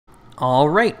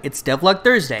Alright, it's Devlog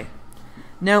Thursday.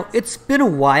 Now, it's been a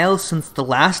while since the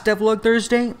last Devlog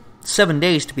Thursday, 7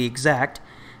 days to be exact,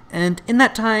 and in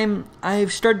that time,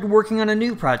 I've started working on a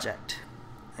new project.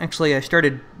 Actually, I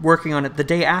started working on it the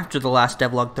day after the last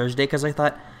Devlog Thursday because I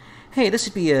thought, hey, this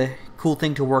would be a cool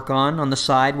thing to work on the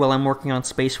side while I'm working on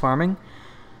space farming.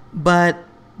 But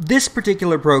this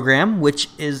particular program, which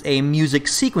is a music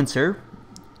sequencer,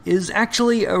 is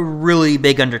actually a really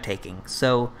big undertaking,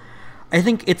 so I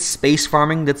think it's space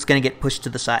farming that's going to get pushed to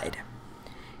the side.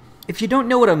 If you don't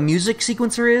know what a music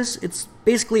sequencer is, it's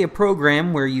basically a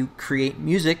program where you create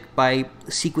music by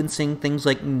sequencing things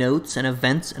like notes and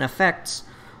events and effects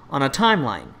on a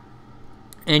timeline.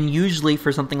 And usually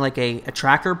for something like a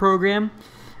tracker program,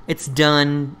 it's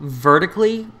done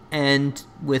vertically and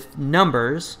with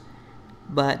numbers,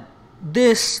 but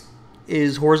this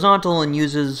is horizontal and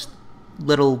uses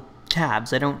little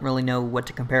tabs. I don't really know what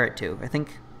to compare it to. I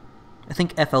think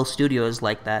FL Studio is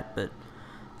like that, but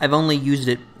I've only used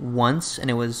it once, and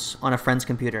it was on a friend's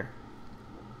computer.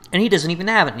 And he doesn't even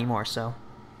have it anymore, so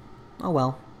oh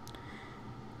well.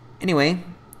 Anyway,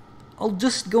 I'll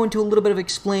just go into a little bit of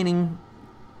explaining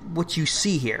what you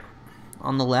see here.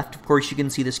 On the left, of course, you can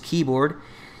see this keyboard,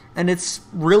 and it's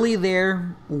really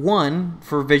there, 1,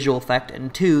 for visual effect,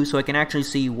 and 2, so I can actually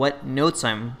see what notes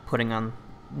I'm putting on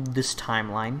this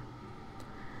timeline.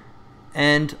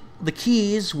 And the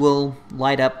keys will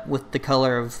light up with the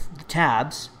color of the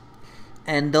tabs,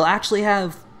 and they'll actually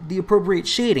have the appropriate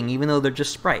shading, even though they're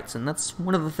just sprites, and that's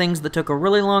one of the things that took a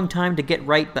really long time to get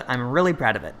right, but I'm really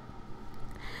proud of it.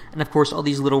 And of course, all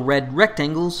these little red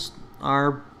rectangles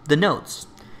are the notes,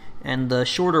 and the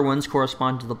shorter ones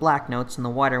correspond to the black notes, and the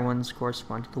wider ones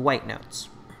correspond to the white notes.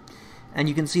 And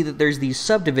you can see that there's these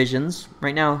subdivisions.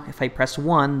 Right now, if I press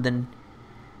 1, then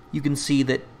you can see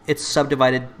that it's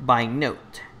subdivided by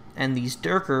note. And these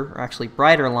darker, or actually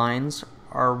brighter lines,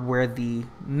 are where the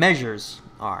measures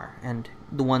are, and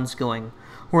the ones going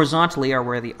horizontally are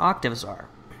where the octaves are.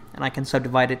 And I can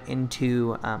subdivide it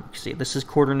into, see, this is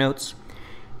quarter notes,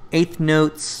 8th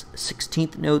notes,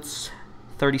 16th notes,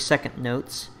 32nd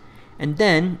notes, and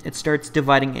then it starts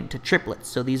dividing into triplets.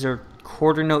 So these are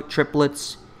quarter note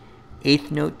triplets, 8th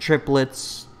note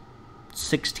triplets,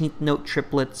 16th note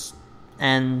triplets,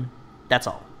 and that's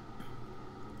all.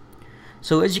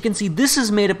 So as you can see, this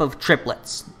is made up of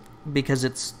triplets because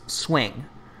it's swing.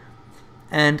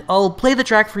 And I'll play the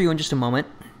track for you in just a moment,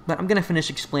 but I'm going to finish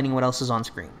explaining what else is on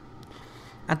screen.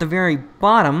 At the very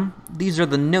bottom, these are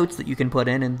the notes that you can put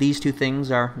in, and these two things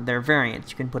are their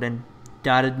variants. You can put in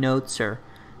dotted notes, or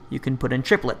you can put in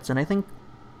triplets, and I think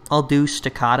I'll do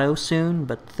staccato soon,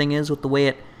 but the thing is, with the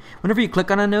way whenever you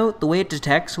click on a note, the way it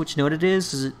detects which note it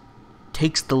is it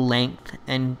takes the length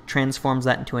and transforms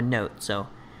that into a note. So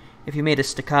if you made a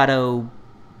staccato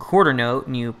quarter note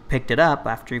and you picked it up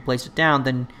after you place it down,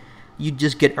 then you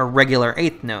just get a regular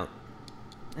 8th note.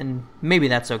 And maybe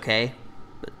that's okay,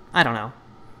 but I don't know.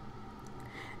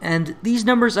 And these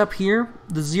numbers up here,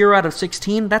 the 0 out of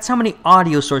 16, that's how many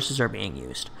audio sources are being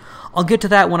used. I'll get to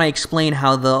that when I explain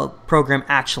how the program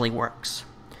actually works.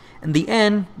 And the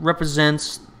N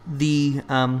represents the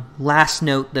last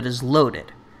note that is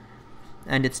loaded.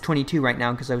 And it's 22 right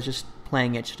now because I was just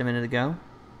playing it just a minute ago.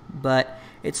 But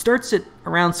it starts at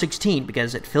around 16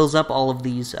 because it fills up all of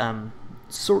these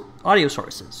audio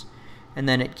sources. And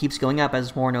then it keeps going up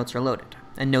as more notes are loaded,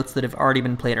 and notes that have already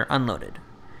been played are unloaded.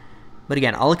 But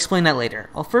again, I'll explain that later.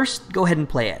 I'll first go ahead and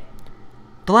play it.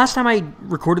 The last time I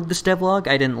recorded this devlog,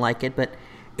 I didn't like it, but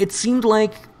it seemed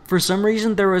like, for some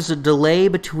reason, there was a delay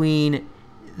between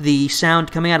the sound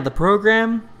coming out of the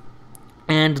program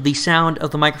and the sound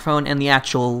of the microphone and the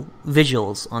actual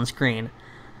visuals on screen.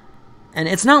 And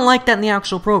it's not like that in the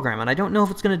actual program, and I don't know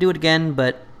if it's going to do it again,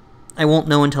 but I won't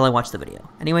know until I watch the video.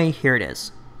 Anyway, here it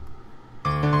is.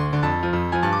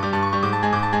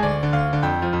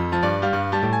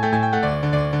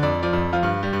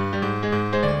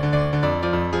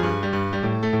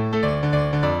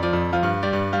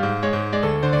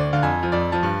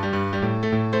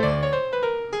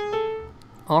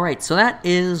 Alright, so that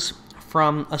is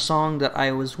from a song that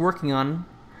I was working on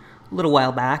a little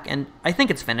while back, and I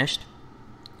think it's finished.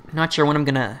 Not sure when I'm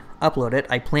going to upload it.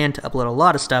 I planned to upload a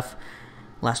lot of stuff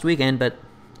last weekend, but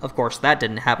of course that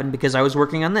didn't happen because I was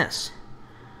working on this.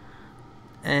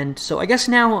 And so I guess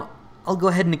now I'll go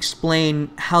ahead and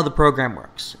explain how the program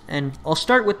works. And I'll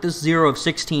start with this 0 of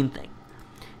 16 thing.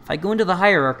 If I go into the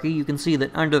hierarchy, you can see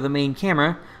that under the main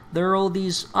camera, there are all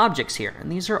these objects here, and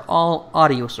these are all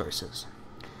audio sources.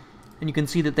 And you can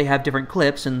see that they have different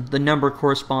clips, and the number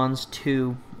corresponds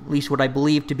to at least what I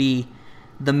believe to be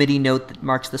the MIDI note that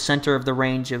marks the center of the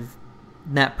range of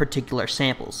that particular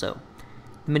sample. So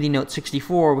MIDI note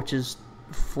 64, which is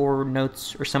 4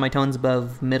 notes or semitones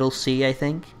above middle C, I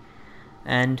think.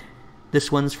 And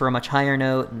this one's for a much higher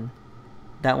note, and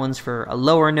that one's for a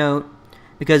lower note,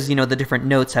 because, you know, the different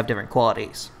notes have different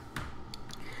qualities.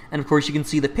 And of course, you can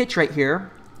see the pitch right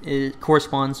here. It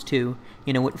corresponds to,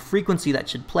 you know, what frequency that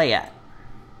should play at.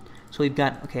 So we've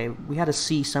got, okay, we had a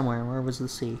C somewhere. Where was the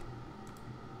C?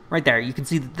 Right there. You can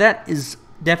see that that is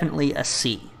definitely a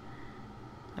C.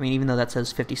 I mean, even though that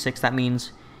says 56, that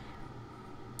means,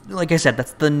 like I said,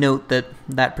 that's the note that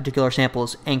that particular sample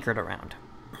is anchored around.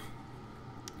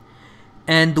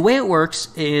 And the way it works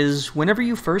is whenever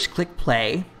you first click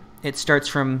play, it starts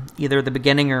from either the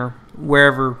beginning or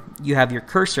wherever you have your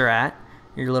cursor at,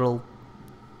 your little,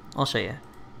 I'll show you,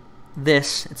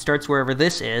 this, it starts wherever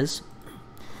this is,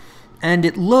 and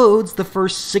it loads the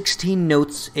first 16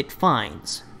 notes it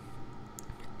finds.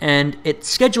 And it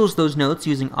schedules those notes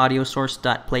using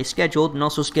audiosource.playScheduled, and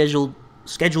also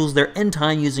schedules their end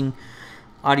time using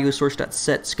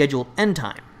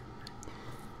audiosource.setScheduledEndTime.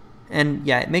 And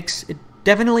yeah, it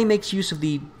definitely makes use of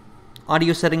the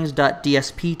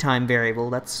audiosettings.dsp time variable.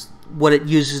 That's what it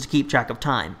uses to keep track of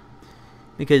time,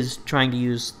 because trying to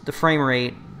use the frame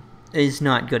rate is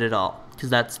not good at all,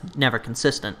 because that's never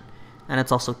consistent, and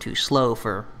it's also too slow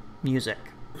for music.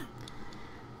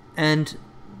 And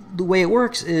the way it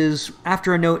works is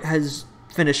after a note has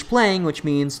finished playing, which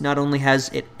means not only has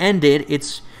it ended,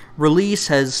 its release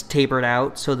has tapered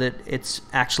out so that it's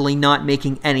actually not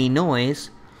making any noise,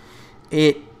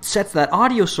 it sets that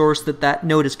audio source that that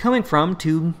note is coming from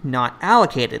to not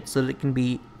allocated, so that it can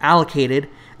be allocated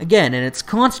again, and it's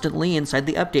constantly inside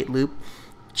the update loop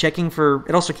checking for,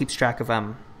 it also keeps track of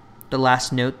the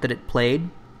last note that it played,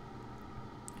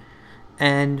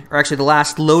 or actually the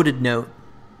last loaded note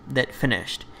that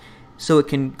finished, so it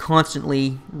can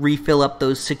constantly refill up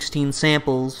those 16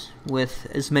 samples with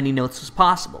as many notes as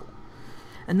possible.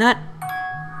 And that,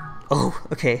 oh,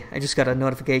 okay, I just got a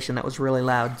notification that was really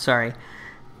loud, sorry.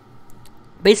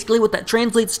 Basically what that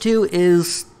translates to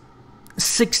is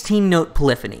 16-note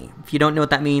polyphony. If you don't know what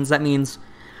that means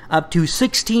up to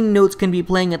 16 notes can be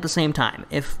playing at the same time.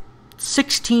 If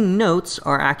 16 notes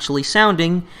are actually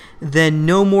sounding, then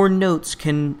no more notes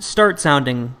can start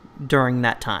sounding during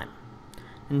that time,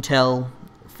 until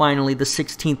finally the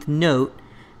 16th note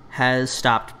has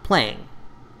stopped playing.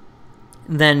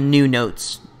 Then new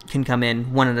notes can come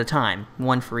in one at a time,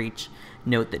 one for each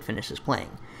note that finishes playing.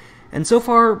 And so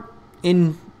far,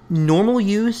 in normal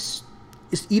use,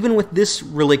 even with this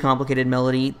really complicated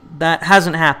melody, that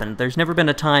hasn't happened. There's never been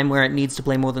a time where it needs to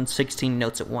play more than 16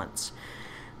 notes at once.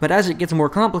 But as it gets more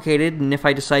complicated, and if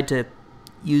I decide to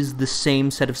use the same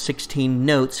set of 16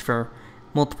 notes for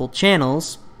multiple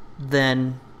channels,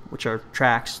 then, which are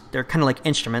tracks, they're kind of like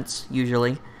instruments,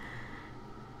 usually,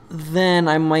 then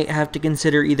I might have to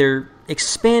consider either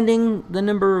expanding the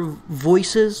number of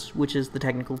voices, which is the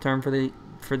technical term for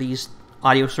these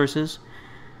audio sources,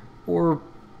 or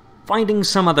finding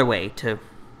some other way to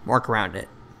work around it.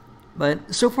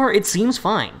 But so far it seems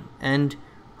fine, and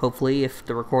hopefully if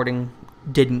the recording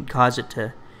didn't cause it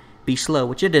to be slow,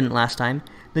 which it didn't last time,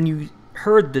 then you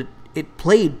heard that it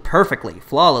played perfectly,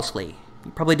 flawlessly.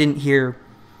 You probably didn't hear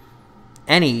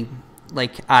any,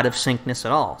 like, out of syncness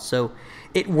at all. So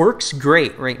it works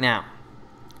great right now.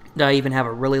 I even have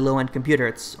a really low-end computer.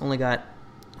 It's only got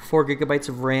 4 gigabytes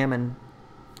of RAM, and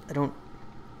I don't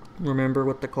remember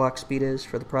what the clock speed is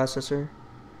for the processor.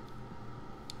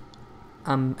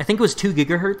 I think it was 2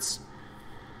 gigahertz,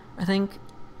 I think.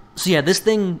 So yeah, this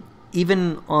thing,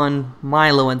 even on my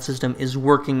low-end system, is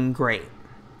working great.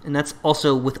 And that's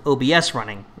also with OBS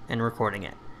running and recording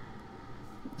it.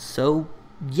 So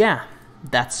yeah,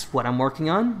 that's what I'm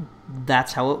working on.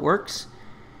 That's how it works.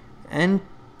 And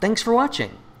thanks for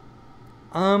watching.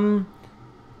 I'm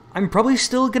probably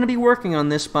still going to be working on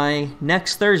this by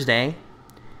next Thursday.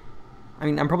 I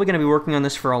mean, I'm probably going to be working on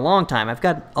this for a long time. I've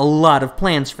got a lot of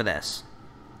plans for this.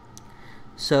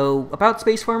 So, about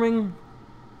space farming,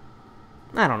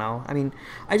 I don't know. I mean,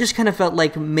 I just kind of felt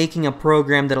like making a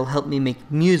program that'll help me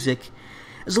make music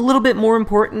is a little bit more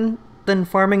important than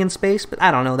farming in space, but I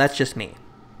don't know, that's just me.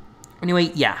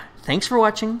 Anyway, yeah, thanks for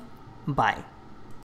watching. Bye.